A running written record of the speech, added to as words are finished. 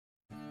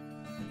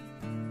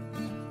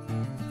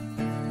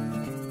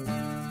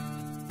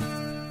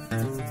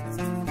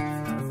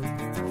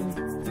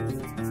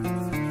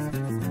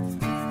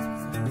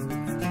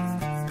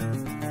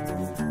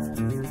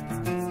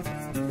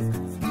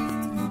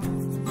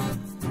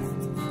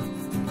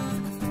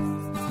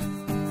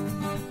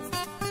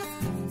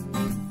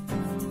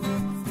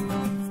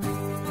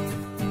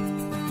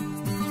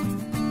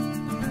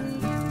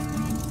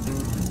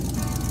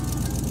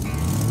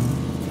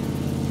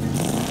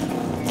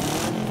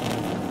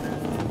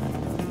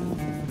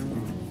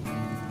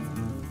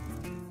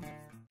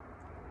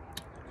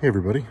Hey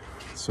everybody,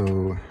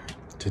 so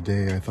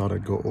today I thought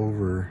I'd go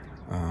over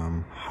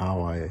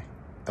how I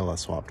LS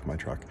swapped my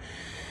truck.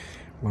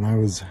 When I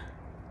was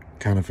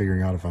kind of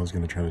figuring out if I was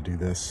going to try to do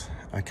this,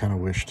 I kind of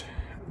wished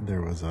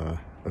there was a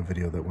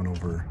video that went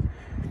over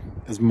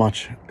as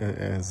much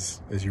as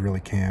you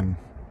really can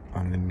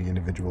on any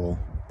individual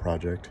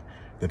project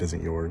that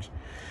isn't yours,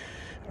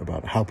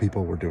 about how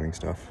people were doing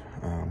stuff,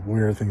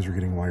 where things were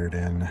getting wired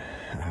in,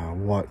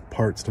 what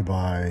parts to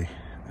buy,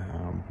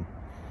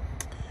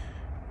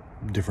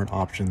 different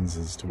options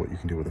as to what you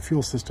can do with a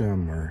fuel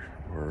system or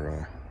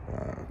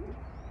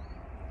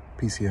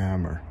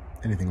PCM or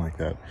anything like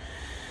that.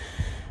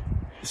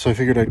 So I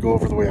figured I'd go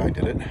over the way I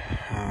did it.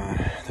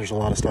 There's a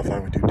lot of stuff I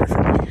would do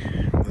differently.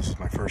 This is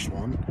my first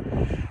one,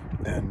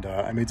 and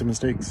I made some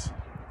mistakes,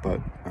 but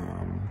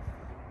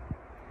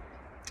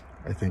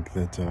I think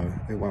that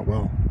it went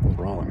well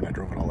overall. I mean, I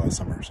drove it all last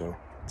summer, so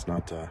it's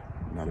not a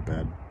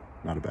bad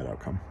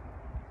outcome.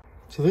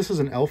 So this is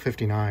an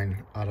L59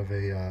 out of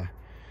a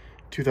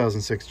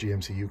 2006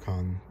 GMC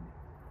Yukon.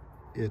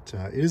 It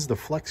is the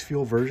flex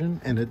fuel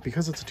version, and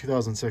because it's a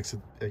 2006,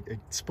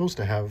 it's supposed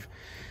to have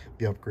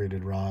the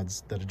upgraded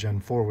rods that a Gen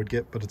 4 would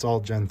get, but it's all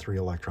Gen 3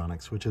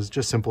 electronics, which is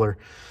just simpler.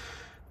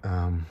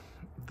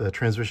 The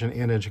transmission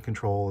and engine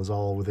control is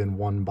all within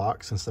one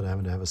box instead of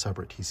having to have a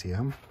separate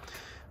TCM.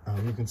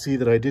 You can see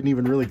that I didn't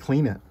even really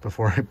clean it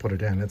before I put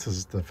it in. This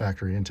is the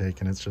factory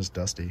intake, and it's just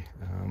dusty.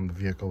 The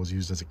vehicle was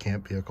used as a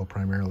camp vehicle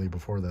primarily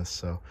before this,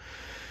 so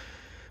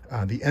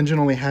the engine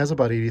only has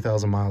about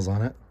 80,000 miles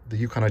on it. The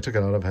Yukon I took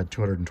it out of had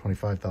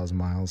 225,000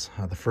 miles.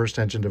 The first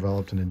engine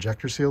developed an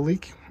injector seal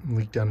leaked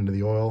down into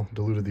the oil,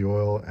 diluted the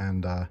oil,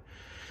 and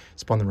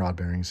spun the rod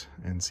bearings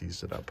and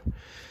seized it up.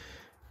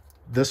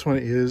 This one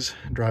is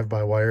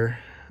drive-by-wire.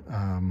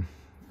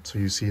 So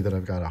you see that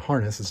I've got a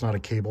harness. It's not a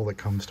cable that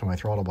comes to my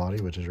throttle body,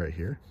 which is right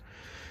here.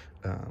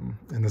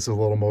 And this is a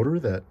little motor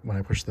that when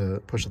I push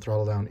the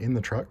throttle down in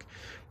the truck,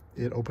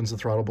 it opens the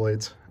throttle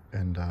blades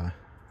and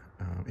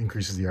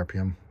increases the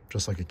RPM.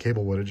 Just like a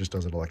cable would, it just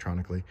does it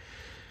electronically.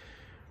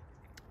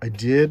 I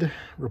did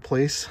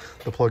replace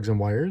the plugs and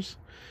wires.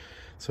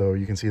 So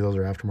you can see those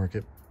are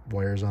aftermarket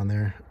wires on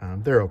there.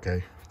 They're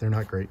okay. They're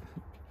not great,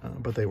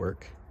 but they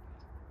work.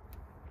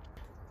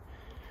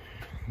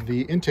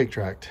 The intake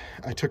tract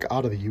I took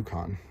out of the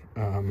Yukon.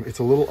 It's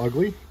a little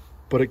ugly,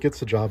 but it gets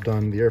the job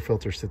done. The air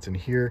filter sits in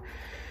here.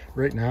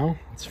 Right now,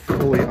 it's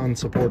fully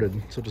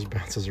unsupported, so it just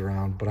bounces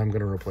around, but I'm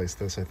going to replace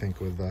this, I think,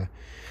 with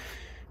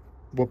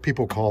what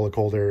people call a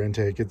cold air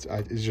intake. It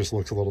just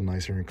looks a little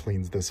nicer and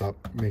cleans this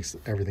up, makes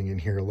everything in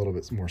here a little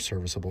bit more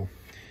serviceable.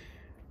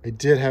 I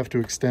did have to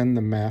extend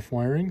the MAF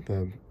wiring,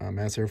 the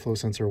mass airflow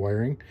sensor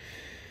wiring.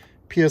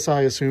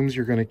 PSI assumes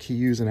you're going to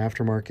use an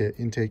aftermarket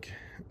intake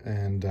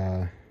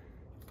and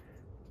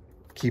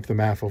keep the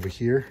MAF over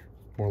here,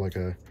 more like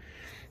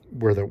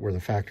where the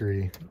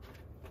factory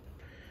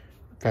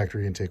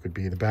intake would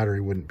be. The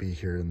battery wouldn't be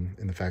here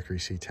in the factory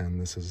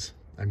C10.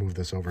 I moved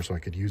this over so I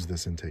could use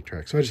this intake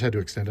track. So I just had to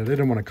extend it. I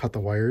didn't want to cut the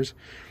wires.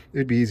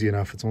 It'd be easy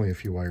enough. It's only a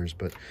few wires,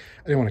 but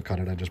I didn't want to cut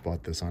it. I just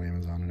bought this on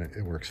Amazon, and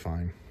it works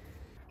fine.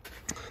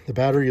 The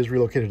battery is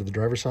relocated to the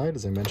driver's side,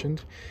 as I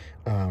mentioned.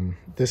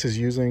 This is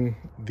using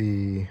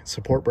the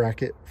support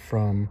bracket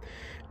from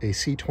a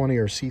C20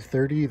 or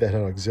C30 that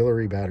had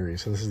auxiliary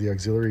batteries. So this is the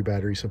auxiliary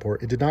battery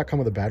support. It did not come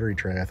with a battery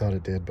tray. I thought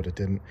it did, but it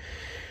didn't.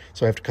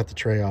 So I have to cut the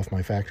tray off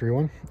my factory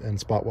one and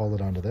spot weld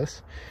it onto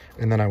this.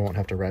 And then I won't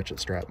have to ratchet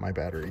strap my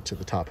battery to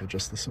the top of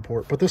just the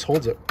support. But this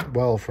holds it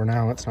well for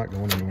now. It's not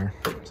going anywhere.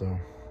 So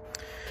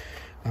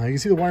you can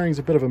see the wiring's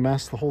a bit of a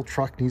mess. The whole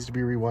truck needs to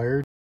be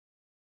rewired.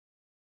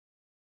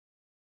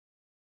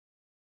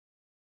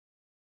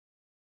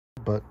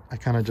 But I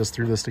kind of just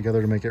threw this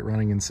together to make it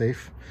running and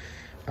safe.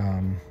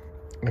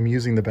 I'm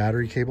using the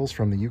battery cables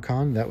from the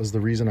Yukon. That was the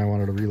reason I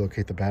wanted to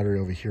relocate the battery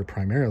over here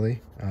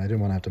primarily. I didn't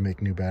want to have to make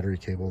new battery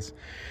cables,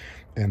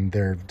 and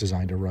they're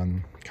designed to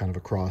run kind of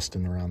across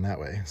and around that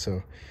way.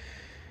 So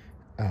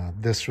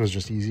this was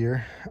just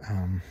easier.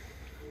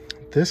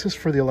 This is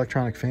for the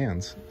electronic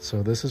fans.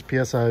 So this is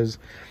PSI's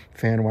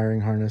fan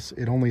wiring harness.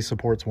 It only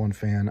supports one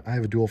fan. I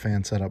have a dual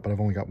fan set up, but I've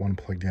only got one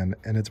plugged in,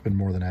 and it's been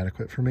more than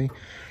adequate for me.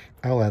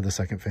 I'll add the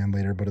second fan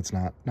later, but it's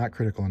not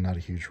critical and not a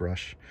huge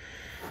rush.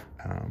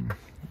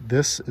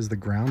 This is the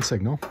ground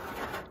signal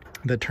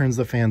that turns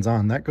the fans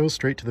on. That goes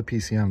straight to the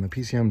PCM. The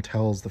PCM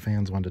tells the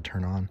fans when to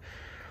turn on.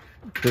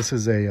 This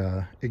is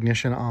a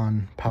ignition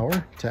on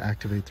power to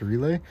activate the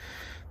relay.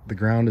 The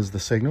ground is the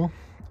signal,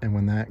 and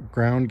when that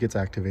ground gets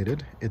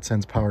activated, it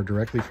sends power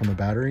directly from the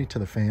battery to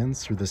the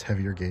fans through this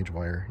heavier gauge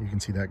wire. You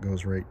can see that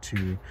goes right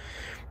to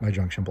my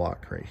junction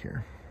block right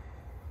here.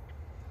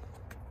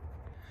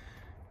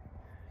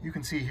 You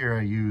can see here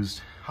I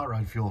used hot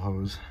rod fuel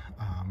hose,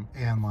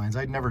 AN lines.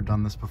 I'd never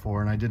done this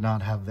before, and I did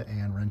not have the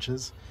AN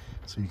wrenches,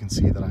 so you can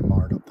see that I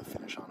marred up the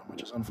finish on them,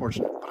 which is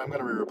unfortunate, but I'm going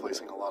to be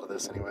replacing a lot of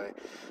this anyway.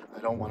 I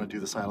don't want to do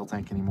the saddle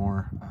tank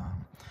anymore.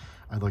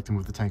 I'd like to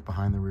move the tank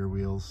behind the rear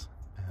wheels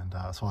And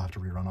so I'll have to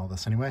rerun all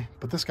this anyway.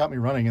 But this got me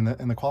running,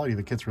 and the quality of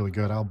the kit's really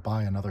good. I'll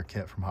buy another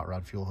kit from Hot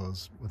Rod Fuel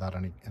Hose without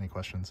any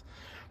questions.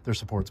 Their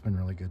support's been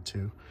really good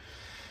too.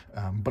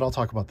 But I'll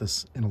talk about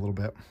this in a little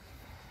bit.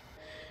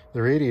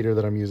 The radiator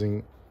that I'm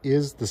using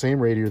is the same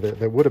radiator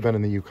that would have been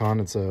in the Yukon.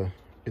 It's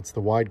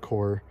the wide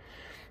core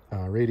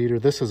radiator.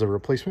 This is a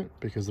replacement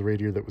because the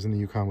radiator that was in the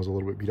Yukon was a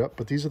little bit beat up.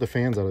 But these are the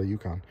fans out of the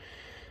Yukon.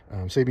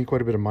 Saved me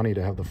quite a bit of money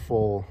to have the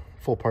full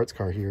parts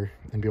car here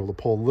and be able to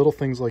pull little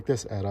things like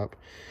this add up.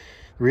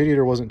 The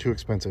radiator wasn't too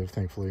expensive,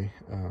 thankfully,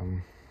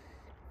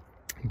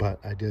 but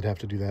I did have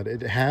to do that.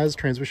 It has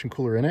transmission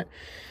cooler in it.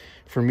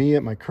 For me,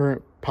 at my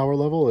current power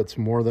level, it's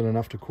more than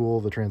enough to cool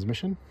the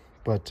transmission,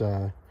 but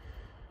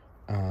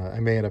I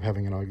may end up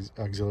having an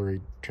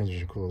auxiliary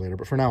transmission cooler later.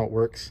 But for now, it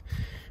works,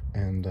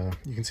 and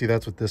you can see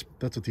that's what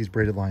these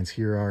braided lines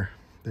here are.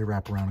 They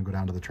wrap around and go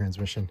down to the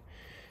transmission.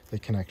 They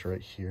connect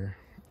right here.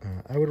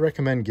 I would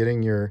recommend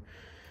getting your,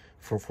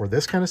 for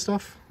this kind of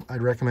stuff,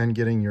 I'd recommend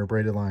getting your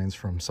braided lines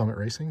from Summit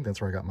Racing. That's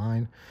where I got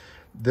mine.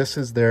 This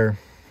is their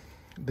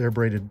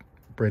braided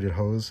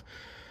hose.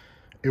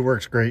 It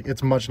works great.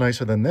 It's much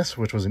nicer than this,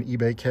 which was an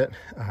eBay kit,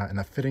 and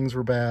the fittings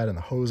were bad and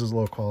the hose is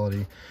low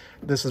quality.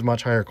 This is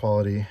much higher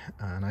quality,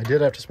 and I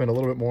did have to spend a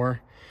little bit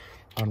more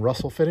on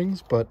Russell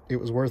fittings, but it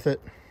was worth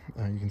it.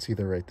 You can see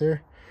they're right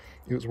there.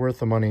 It was worth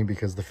the money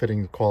because the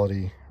fitting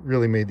quality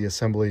really made the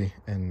assembly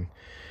and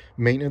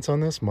maintenance on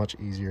this much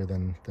easier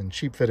than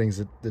cheap fittings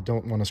that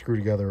don't want to screw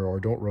together or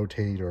don't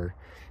rotate or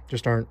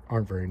just aren't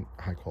very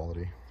high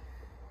quality.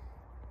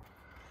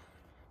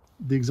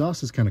 The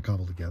exhaust is kind of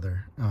cobbled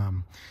together.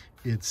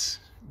 It's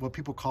what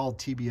people call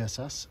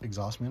TBSS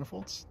exhaust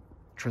manifolds.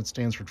 It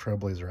stands for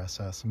Trailblazer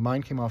SS.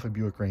 Mine came off a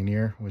Buick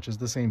Reinier, which is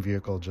the same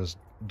vehicle, just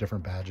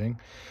different badging,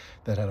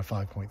 that had a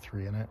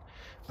 5.3 in it.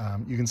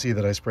 You can see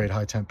that I sprayed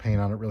high temp paint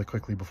on it really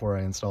quickly before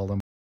I installed them,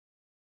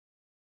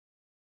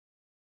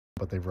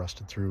 but they've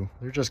rusted through.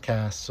 They're just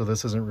cast, so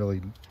this isn't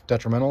really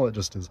detrimental. It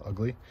just is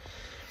ugly.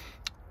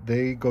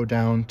 They go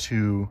down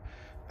to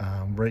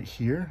right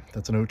here.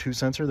 That's an O2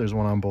 sensor. There's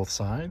one on both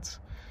sides.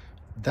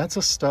 That's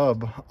a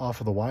stub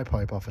off of the Y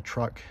pipe off a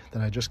truck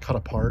that I just cut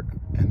apart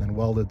and then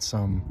welded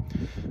some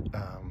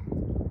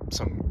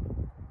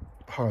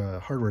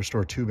hardware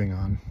store tubing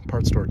on,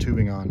 parts store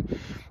tubing on,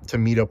 to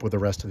meet up with the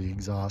rest of the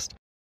exhaust.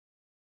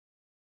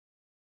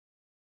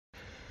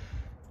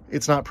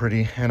 It's not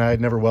pretty, and I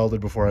had never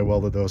welded before I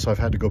welded those, so I've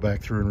had to go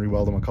back through and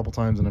re-weld them a couple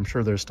times, and I'm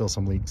sure there's still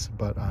some leaks,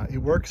 but it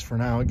works for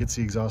now. It gets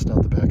the exhaust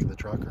out the back of the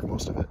truck, or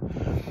most of it.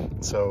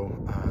 So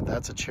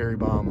that's a Cherry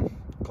Bomb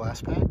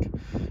glass pack.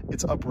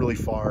 It's up really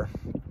far.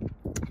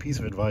 A piece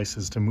of advice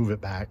is to move it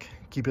back.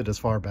 Keep it as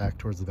far back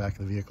towards the back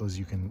of the vehicle as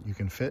you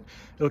can fit.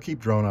 It'll keep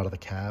drone out of the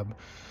cab.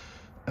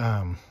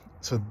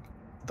 So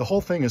the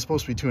whole thing is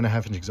supposed to be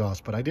 2.5-inch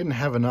exhaust, but I didn't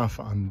have enough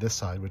on this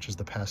side, which is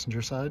the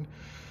passenger side.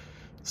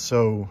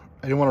 So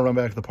I didn't want to run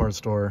back to the parts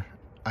store.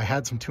 I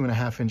had some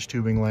 2.5-inch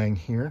tubing laying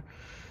here.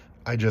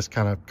 I just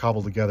kind of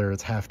cobbled together.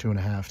 It's half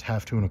 2.5,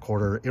 half 2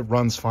 1/4. It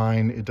runs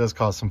fine. It does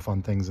cause some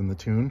fun things in the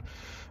tune.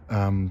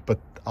 But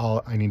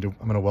I'm going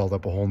to weld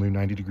up a whole new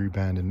 90-degree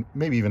bend and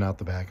maybe even out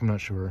the back. I'm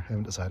not sure. I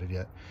haven't decided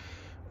yet.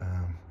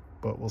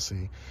 But we'll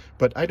see.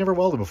 But I'd never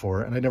welded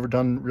before, and I'd never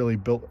really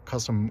built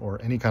custom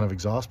or any kind of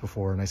exhaust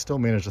before, and I still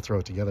managed to throw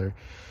it together.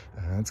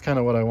 That's kind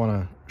of what I want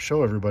to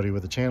show everybody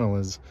with the channel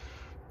is,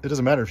 it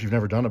doesn't matter if you've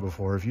never done it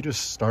before. If you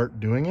just start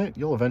doing it,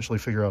 you'll eventually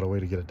figure out a way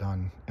to get it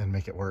done and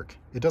make it work.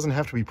 It doesn't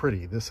have to be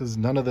pretty.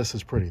 None of this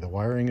is pretty. The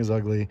wiring is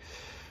ugly.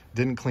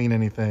 Didn't clean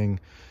anything.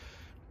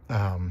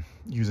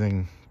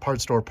 Using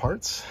parts store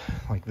parts.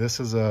 Like this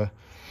is the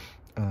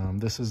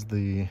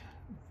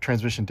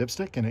transmission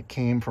dipstick, and it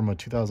came from a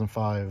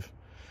 2005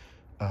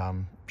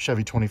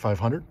 Chevy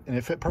 2500, and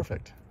it fit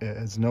perfect.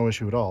 It's no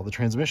issue at all. The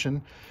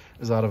transmission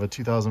is out of a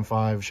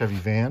 2005 Chevy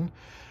van.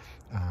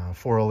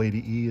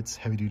 4L80E, it's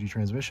heavy duty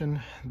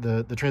transmission.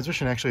 The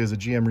transmission actually is a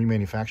GM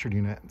remanufactured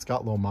unit. It's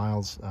got low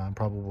miles,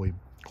 probably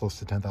close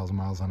to 10,000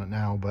 miles on it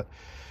now, but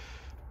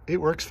it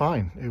works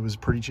fine. It was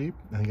pretty cheap.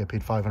 I think I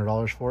paid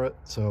 $500 for it.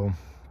 So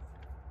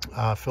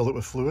filled it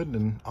with fluid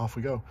and off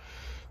we go.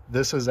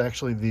 This is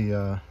actually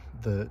the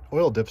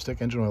oil dipstick,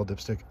 engine oil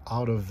dipstick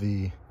out of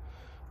the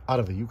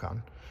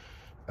Yukon.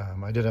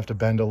 I did have to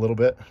bend a little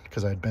bit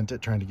because I had bent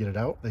it trying to get it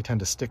out. They tend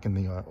to stick in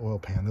the oil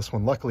pan. This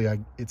one, luckily,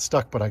 it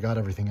stuck, but I got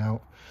everything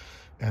out,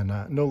 and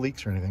no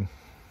leaks or anything,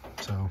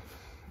 so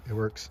it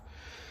works.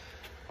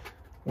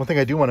 One thing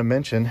I do want to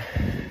mention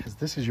is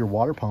this is your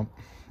water pump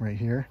right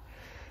here.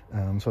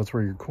 So it's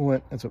where your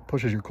coolant, that's what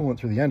pushes your coolant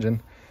through the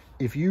engine.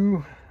 If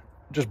you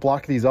just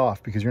block these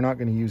off because you're not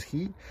going to use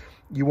heat,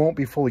 you won't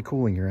be fully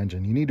cooling your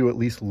engine. You need to at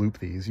least loop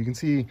these. You can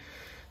see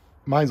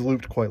mine's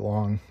looped quite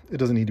long. It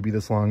doesn't need to be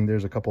this long.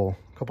 There's a couple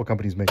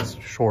companies make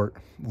short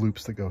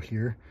loops that go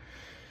here.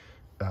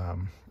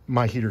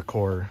 My heater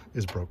core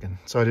is broken,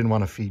 so I didn't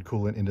want to feed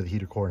coolant into the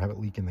heater core and have it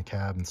leak in the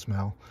cab and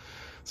smell.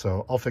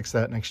 So I'll fix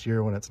that next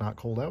year when it's not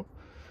cold out.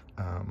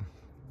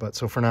 But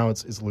so for now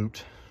it's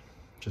looped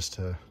just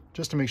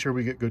to make sure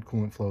we get good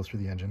coolant flow through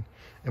the engine.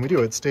 And we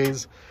do. It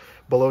stays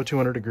below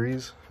 200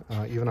 degrees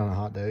even on a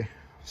hot day.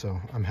 So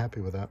I'm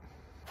happy with that.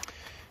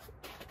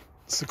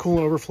 It's the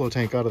coolant overflow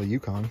tank out of the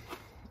Yukon.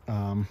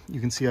 You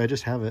can see I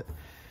just have it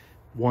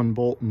 1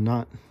 bolt and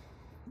nut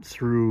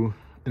through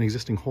an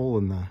existing hole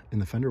in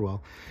the fender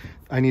well.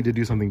 I need to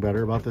do something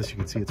better about this. You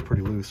can see it's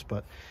pretty loose,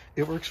 but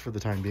it works for the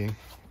time being.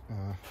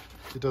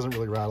 It doesn't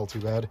really rattle too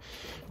bad.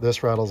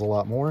 This rattles a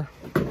lot more,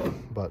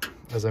 but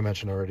as I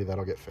mentioned already,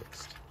 that'll get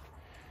fixed.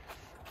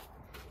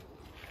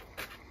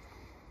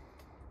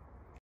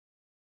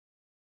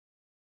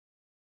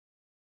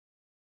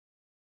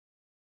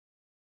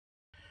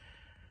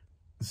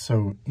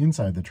 So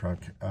inside the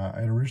truck,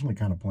 I had originally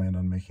kind of planned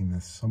on making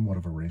this somewhat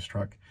of a race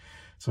truck.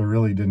 So I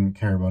really didn't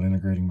care about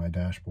integrating my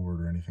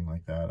dashboard or anything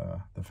like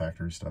that, the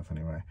factory stuff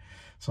anyway.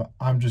 So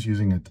I'm just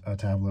using a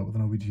tablet with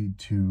an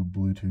OBD2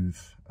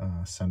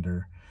 Bluetooth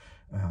sender.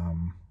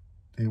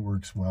 It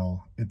works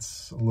well.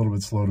 It's a little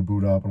bit slow to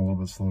boot up and a little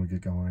bit slow to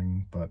get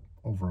going, but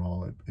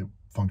overall it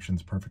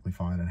functions perfectly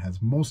fine and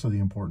has most of the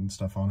important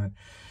stuff on it.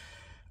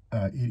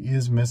 It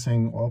is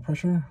missing oil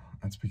pressure.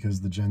 That's because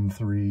the Gen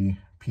 3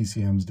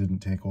 PCMs didn't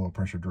take oil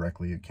pressure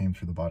directly. It came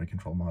through the body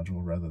control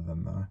module rather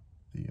than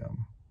the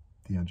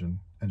engine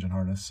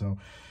harness. So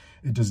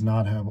it does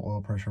not have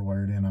oil pressure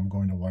wired in. I'm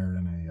going to wire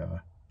in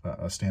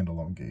a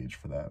standalone gauge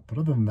for that. But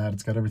other than that,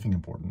 it's got everything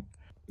important.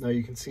 Now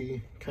you can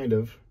see kind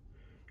of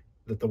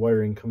that the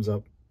wiring comes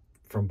up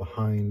from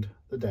behind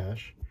the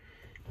dash.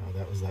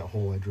 That was that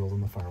hole I drilled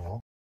in the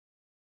firewall.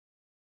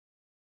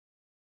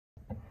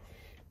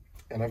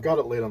 And I've got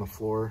it laid on the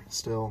floor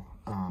still.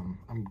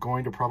 I'm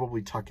going to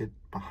probably tuck it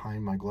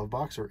behind my glove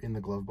box or in the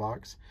glove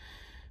box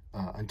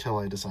until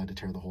I decide to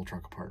tear the whole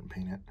truck apart and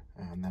paint it.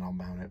 And then I'll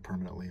mount it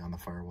permanently on the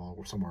firewall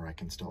or somewhere I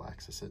can still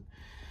access it.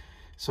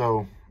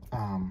 So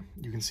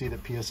you can see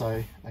that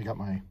PSI, I got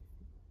my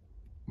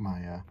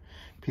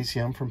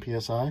PCM from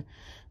PSI.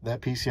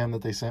 That PCM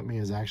that they sent me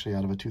is actually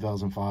out of a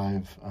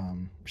 2005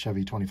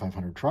 Chevy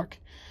 2500 truck.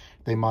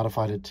 They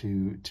modified it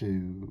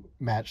to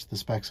match the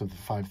specs of the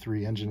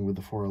 5.3 engine with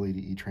the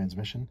 4L80E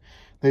transmission.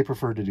 They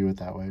preferred to do it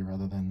that way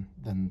rather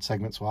than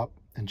segment swap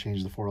and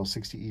change the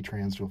 4L60E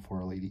trans to a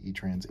 4L80E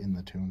trans in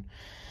the tune.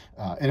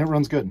 And it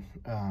runs good.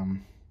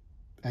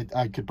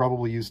 I could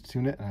probably use to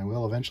tune it, and I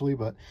will eventually,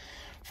 but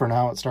for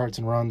now it starts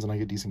and runs and I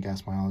get decent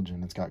gas mileage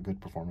and it's got good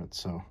performance,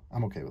 so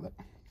I'm okay with it.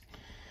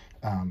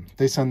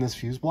 They send this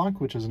fuse block,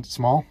 which isn't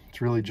small.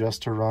 It's really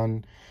just to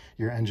run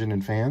your engine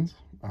and fans.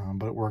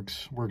 But it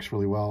works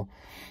really well.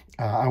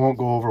 I won't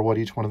go over what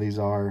each one of these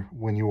are.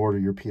 When you order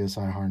your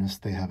PSI harness,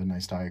 they have a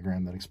nice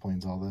diagram that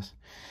explains all this.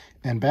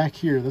 And back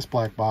here, this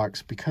black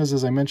box, because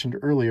as I mentioned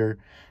earlier,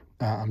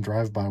 I'm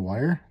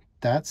drive-by-wire,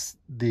 that's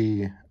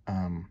the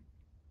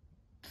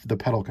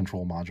pedal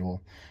control module.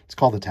 It's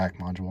called the TAC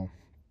module.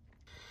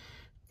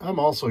 I'm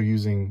also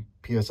using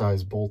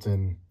PSI's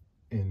bolt-in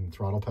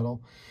throttle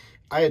pedal.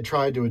 I had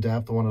tried to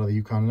adapt the one out of the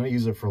Yukon, and I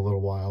used it for a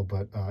little while,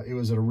 but it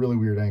was at a really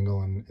weird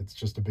angle, and it's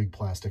just a big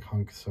plastic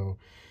hunk. So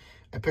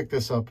I picked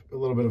this up, a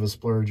little bit of a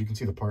splurge. You can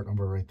see the part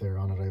number right there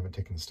on it. I haven't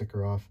taken the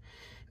sticker off.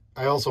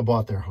 I also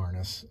bought their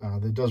harness.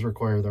 It does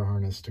require their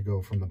harness to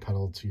go from the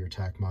pedal to your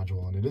TAC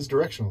module, and it is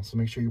directional, so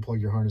make sure you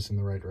plug your harness in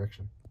the right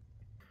direction.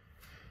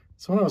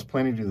 So when I was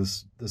planning to do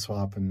this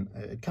swap, and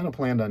I kind of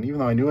planned on, even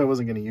though I knew I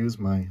wasn't going to use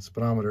my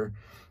speedometer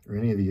or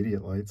any of the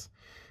idiot lights,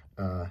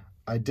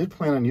 I did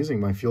plan on using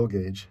my fuel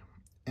gauge.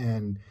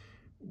 And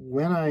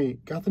when I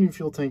got the new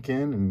fuel tank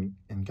in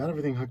and got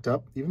everything hooked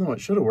up, even though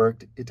it should have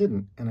worked, it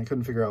didn't, and I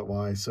couldn't figure out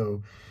why.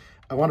 So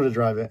I wanted to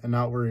drive it and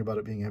not worry about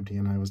it being empty,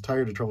 and I was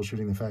tired of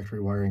troubleshooting the factory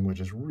wiring, which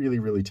is really,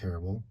 really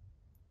terrible.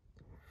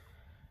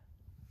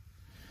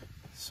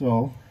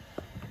 So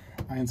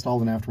I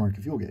installed an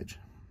aftermarket fuel gauge.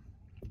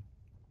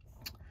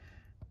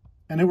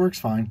 And it works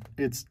fine.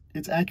 It's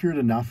accurate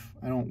enough.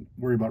 I don't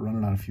worry about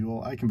running out of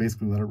fuel. I can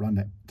basically let it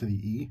run to the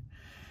E.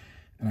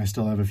 And I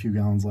still have a few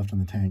gallons left in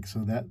the tank,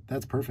 so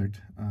that's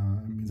perfect.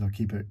 It means I'll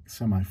keep it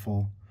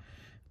semi-full.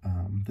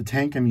 The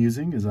tank I'm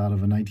using is out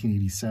of a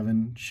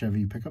 1987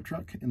 Chevy pickup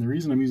truck, and the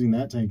reason I'm using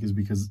that tank is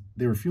because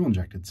they were fuel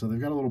injected. So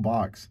they've got a little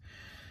box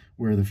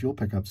where the fuel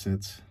pickup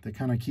sits that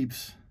kind of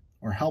keeps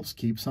or helps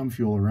keep some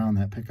fuel around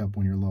that pickup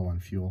when you're low on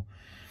fuel.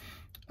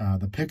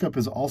 The pickup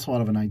is also out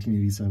of a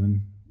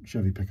 1987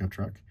 Chevy pickup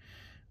truck.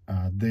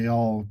 They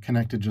all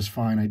connected just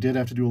fine. I did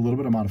have to do a little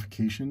bit of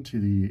modification to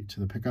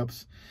the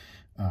pickups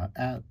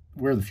at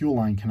where the fuel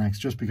line connects,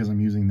 just because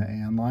I'm using the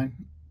AN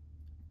line,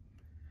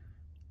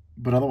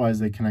 but otherwise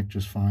they connect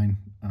just fine,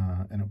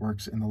 and it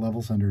works, and the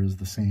level sender is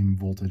the same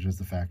voltage as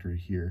the factory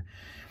here.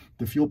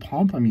 The fuel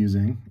pump I'm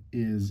using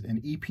is an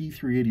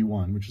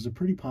EP381, which is a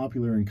pretty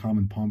popular and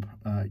common pump.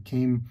 I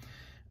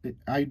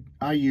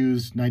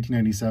used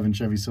 1997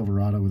 Chevy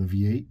Silverado with a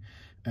V8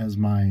 as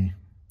my,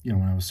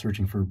 when I was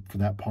searching for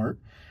that part.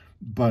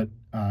 But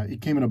it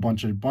came in a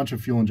bunch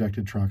of fuel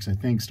injected trucks, I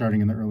think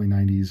starting in the early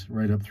 90s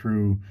right up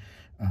through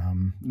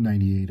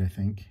 98, I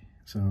think.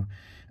 So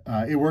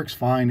it works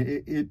fine.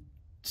 It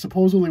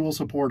supposedly will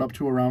support up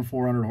to around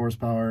 400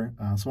 horsepower,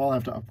 so I'll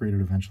have to upgrade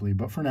it eventually.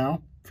 But for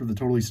now, for the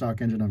totally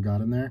stock engine I've got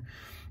in there,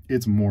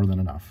 it's more than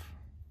enough.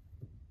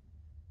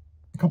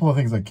 couple of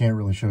things I can't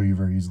really show you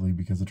very easily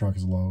because the truck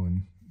is low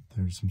and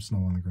there's some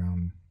snow on the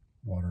ground,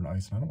 water and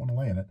ice, and I don't want to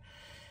lay in it.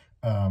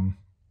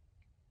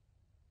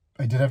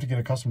 I did have to get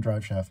a custom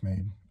drive shaft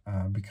made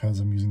because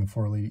I'm using the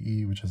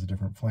 480E, which has a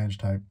different flange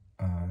type,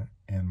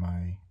 and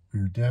my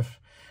rear diff.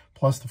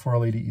 Plus, the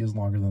 480E is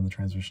longer than the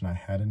transmission I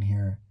had in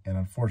here, and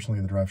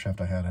unfortunately, the drive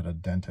shaft I had a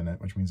dent in it,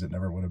 which means it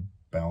never would have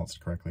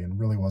balanced correctly and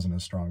really wasn't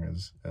as strong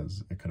as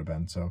it could have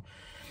been. So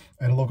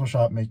I had a local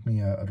shop make me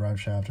a drive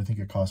shaft. I think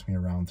it cost me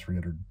around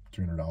 $300,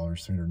 $320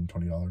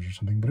 or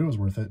something, but it was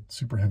worth it.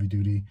 Super heavy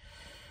duty.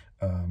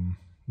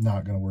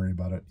 Not going to worry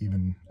about it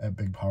even at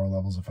big power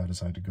levels if I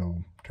decide to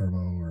go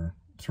turbo or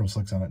throw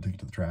slicks on it and take it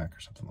to the track or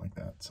something like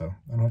that. So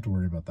I don't have to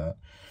worry about that.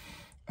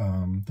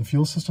 The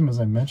fuel system, as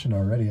I mentioned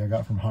already, I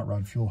got from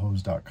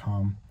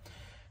hotrodfuelhose.com.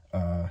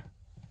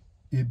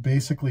 It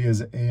basically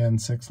is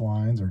AN6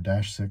 lines or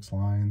 -6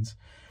 lines,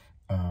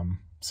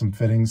 some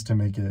fittings to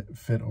make it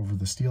fit over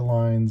the steel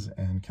lines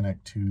and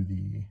connect to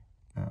the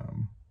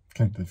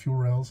fuel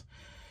rails.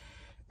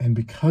 And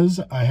because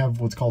I have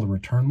what's called a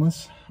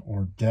returnless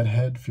or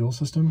deadhead fuel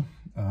system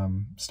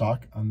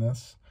stock on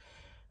this,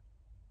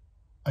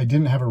 I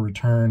didn't have a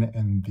return,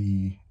 and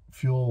the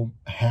fuel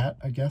hat,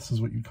 I guess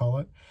is what you'd call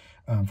it,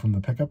 from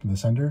the pickup and the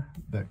sender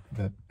that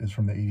is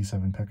from the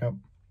 87 pickup,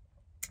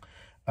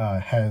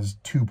 has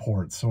 2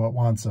 ports. So it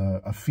wants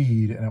a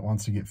feed and it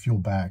wants to get fuel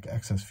back,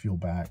 excess fuel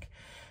back.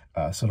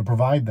 So to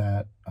provide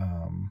that,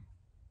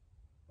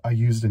 I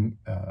used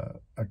a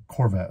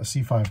Corvette, a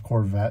C5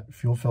 Corvette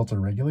fuel filter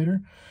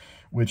regulator,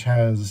 which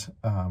has,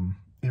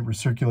 it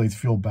recirculates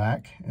fuel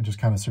back and just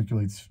kind of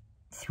circulates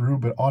through,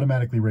 but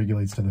automatically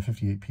regulates to the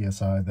 58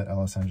 PSI that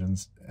LS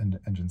engines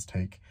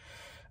take.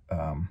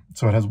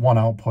 So it has one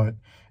output,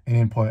 an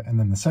input, and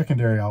then the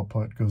secondary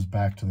output goes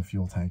back to the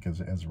fuel tank as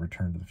a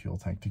return to the fuel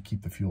tank to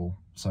keep the fuel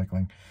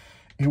cycling.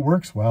 It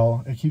works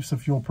well. It keeps the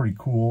fuel pretty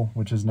cool,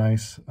 which is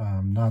nice.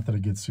 Not that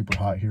it gets super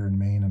hot here in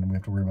Maine and we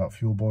have to worry about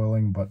fuel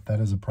boiling, but that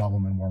is a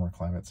problem in warmer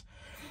climates.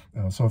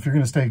 So if you're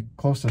going to stay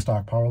close to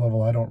stock power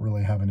level, I don't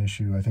really have an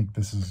issue. I think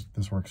this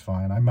works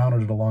fine. I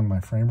mounted it along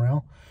my frame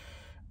rail.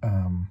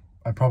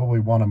 I probably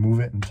want to move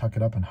it and tuck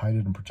it up and hide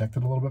it and protect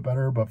it a little bit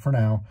better. But for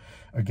now,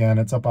 again,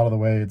 it's up out of the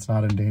way. It's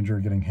not in danger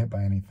of getting hit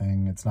by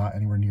anything. It's not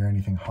anywhere near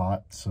anything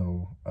hot.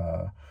 So,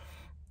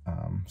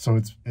 so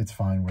it's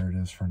fine where it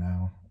is for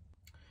now.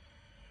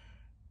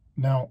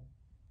 Now,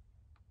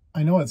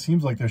 I know it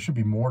seems like there should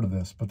be more to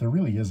this, but there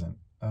really isn't.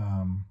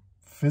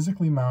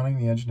 Physically mounting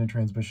the engine and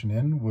transmission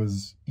in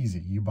was easy.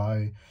 You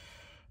buy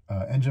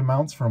engine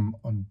mounts from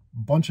a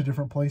bunch of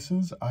different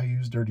places. I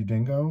use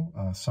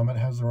DirtyDingo. Summit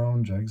has their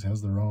own, Jegs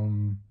has their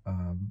own.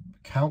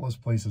 Countless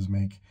places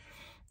make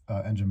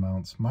engine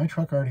mounts. My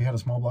truck already had a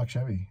small block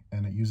Chevy,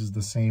 and it uses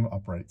the same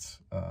uprights.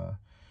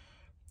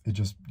 You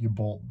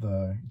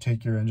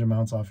take your engine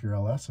mounts off your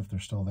LS if they're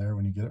still there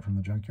when you get it from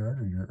the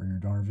junkyard or your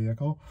donor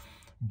vehicle.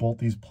 Bolt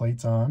these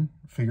plates on,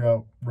 figure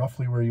out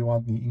roughly where you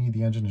need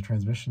the engine and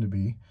transmission to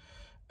be,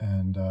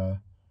 and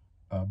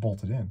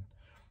bolt it in.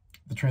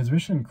 The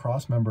transmission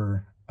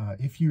Crossmember,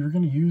 if you're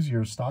going to use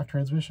your stock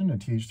transmission, a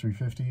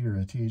TH350 or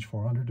a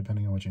TH400,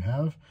 depending on what you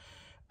have,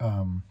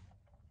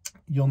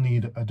 you'll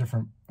need a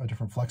different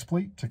flex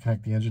plate to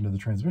connect the engine to the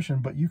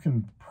transmission, but you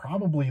can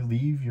probably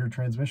leave your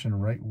transmission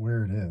right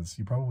where it is.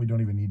 You probably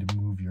don't even need to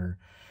move your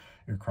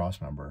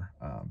Crossmember.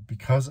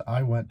 Because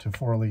I went to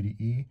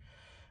 480E,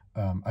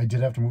 I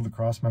did have to move the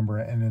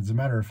Crossmember, and as a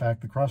matter of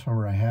fact, the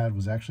Crossmember I had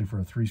was actually for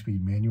a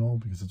 3-speed manual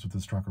because that's what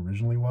this truck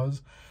originally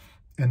was.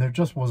 And there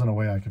just wasn't a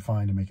way I could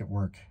find to make it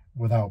work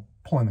without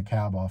pulling the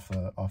cab off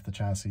the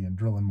chassis and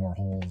drilling more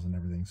holes and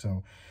everything.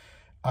 So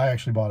I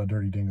actually bought a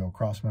DirtyDingo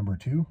Crossmember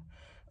 2.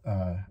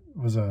 It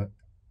was a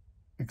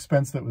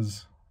expense that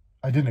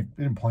I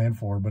didn't plan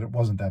for, but it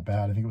wasn't that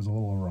bad. I think it was a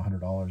little over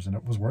 $100, and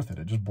it was worth it.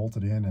 It just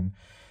bolted in, and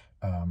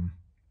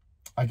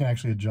I can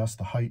actually adjust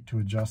the height to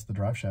adjust the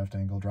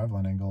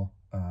driveline angle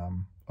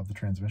of the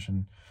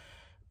transmission.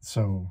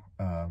 So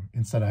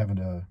instead of having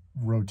to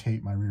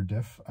rotate my rear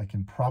diff, I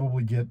can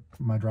probably get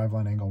my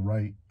driveline angle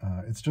right.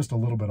 It's just a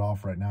little bit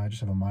off right now. I just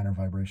have a minor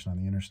vibration on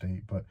the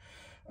interstate, but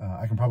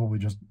I can probably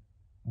just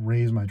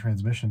raise my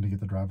transmission to get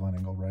the driveline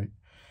angle right.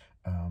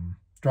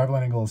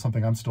 Driveline angle is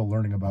something I'm still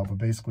learning about, but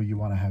basically you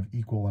want to have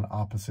equal and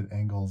opposite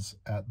angles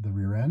at the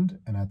rear end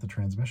and at the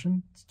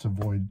transmission to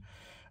avoid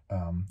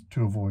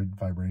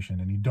vibration,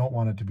 and you don't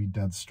want it to be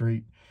dead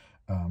straight.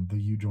 The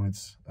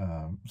U-joints,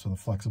 so the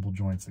flexible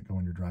joints that go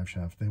in your drive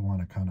shaft, they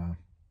want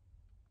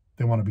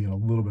to be at a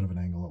little bit of an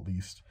angle at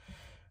least.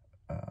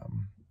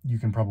 You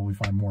can probably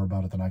find more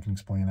about it than I can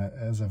explain.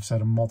 As I've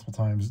said multiple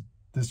times,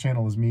 this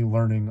channel is me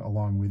learning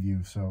along with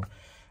you, so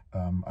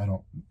I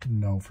don't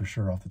know for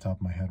sure off the top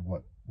of my head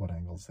what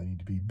angles they need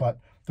to be, but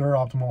there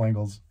are optimal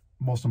angles.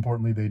 Most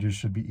importantly, they just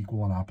should be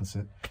equal and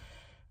opposite.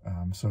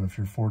 So if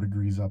you're 4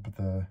 degrees up at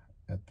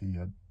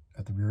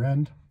the rear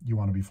end, you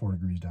want to be 4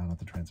 degrees down at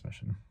the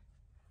transmission.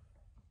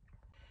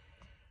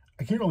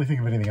 I can't really think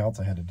of anything else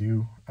I had to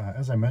do.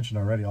 As I mentioned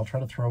already, I'll try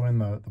to throw in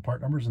the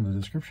part numbers in the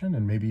description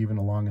and maybe even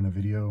along in the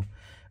video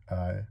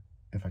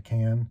if I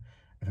can.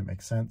 if it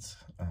makes sense.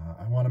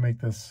 I want to make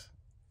this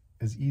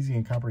as easy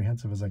and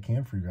comprehensive as I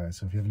can for you guys.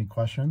 So if you have any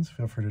questions,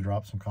 feel free to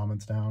drop some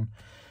comments down.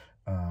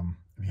 I'd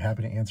be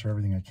happy to answer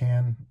everything I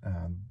can.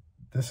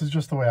 This is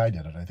just the way I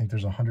did it. I think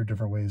there's 100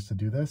 different ways to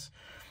do this.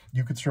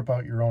 You could strip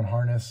out your own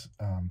harness,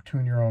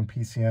 tune your own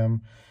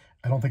PCM.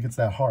 I don't think it's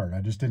that hard.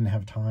 I just didn't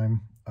have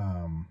time,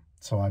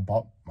 so I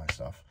bought my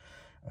stuff.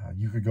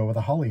 You could go with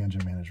a Holley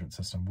engine management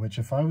system, which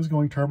if I was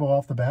going turbo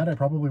off the bat, I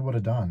probably would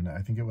have done.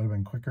 I think it would have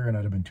been quicker and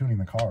I'd have been tuning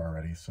the car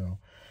already. So,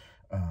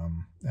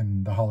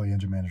 and the Holley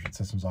engine management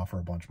systems offer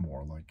a bunch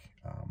more, like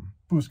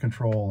boost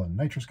control and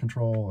nitrous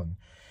control. And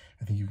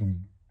I think you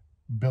can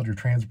build your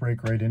trans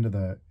brake right into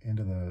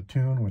the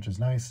tune, which is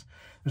nice.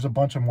 There's a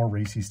bunch of more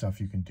racy stuff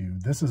you can do.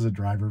 This is a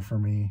driver for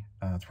me.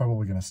 It's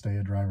probably going to stay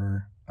a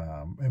driver.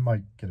 It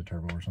might get a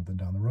turbo or something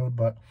down the road,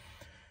 but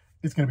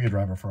it's going to be a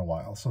driver for a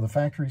while. So the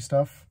factory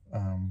stuff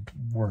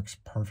works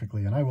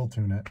perfectly, and I will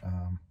tune it,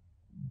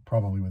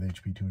 probably with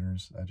HP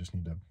tuners. I just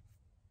need to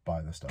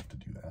buy the stuff to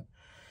do that.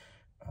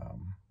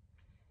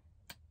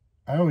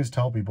 I always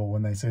tell people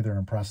when they say they're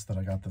impressed that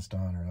I got this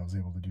done or I was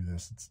able to do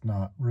this, it's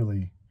not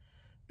really,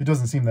 it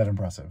doesn't seem that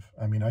impressive.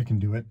 I mean, I can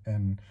do it,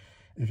 and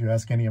if you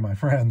ask any of my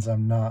friends,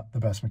 I'm not the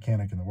best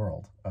mechanic in the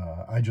world.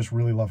 I just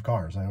really love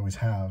cars. I always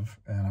have,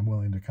 and I'm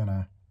willing to kind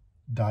of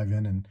dive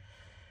in and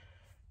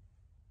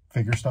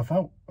figure stuff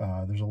out.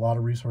 There's a lot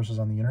of resources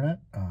on the internet.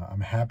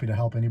 I'm happy to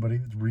help anybody.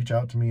 Reach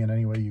out to me in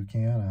any way you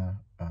can,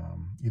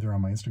 either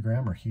on my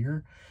Instagram or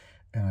here,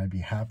 and I'd be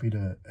happy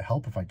to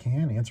help if I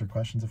can, answer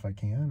questions if I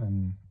can,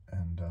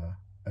 and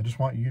I just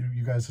want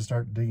you guys to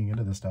start digging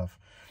into this stuff,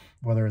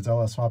 whether it's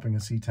LS swapping a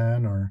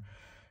C10 or,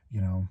 you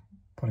know,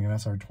 putting an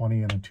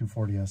SR20 in a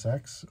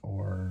 240SX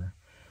or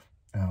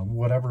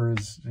whatever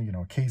is, you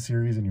know,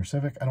 K-Series in your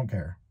Civic. I don't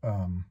care.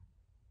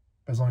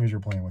 As long as you're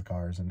playing with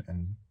cars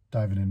and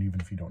diving in,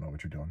 even if you don't know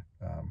what you're doing.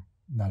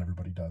 Not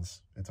everybody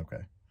does. It's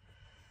okay.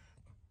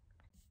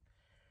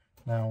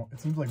 Now, it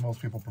seems like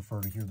most people prefer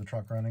to hear the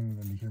truck running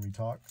than to hear me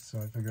talk, so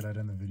I figured I'd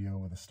end the video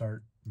with a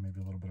start,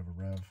 maybe a little bit of a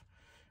rev.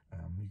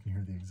 You can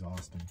hear the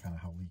exhaust and kind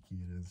of how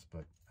leaky it is,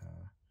 but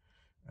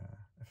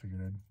I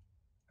figured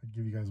I'd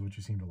give you guys what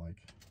you seem to like.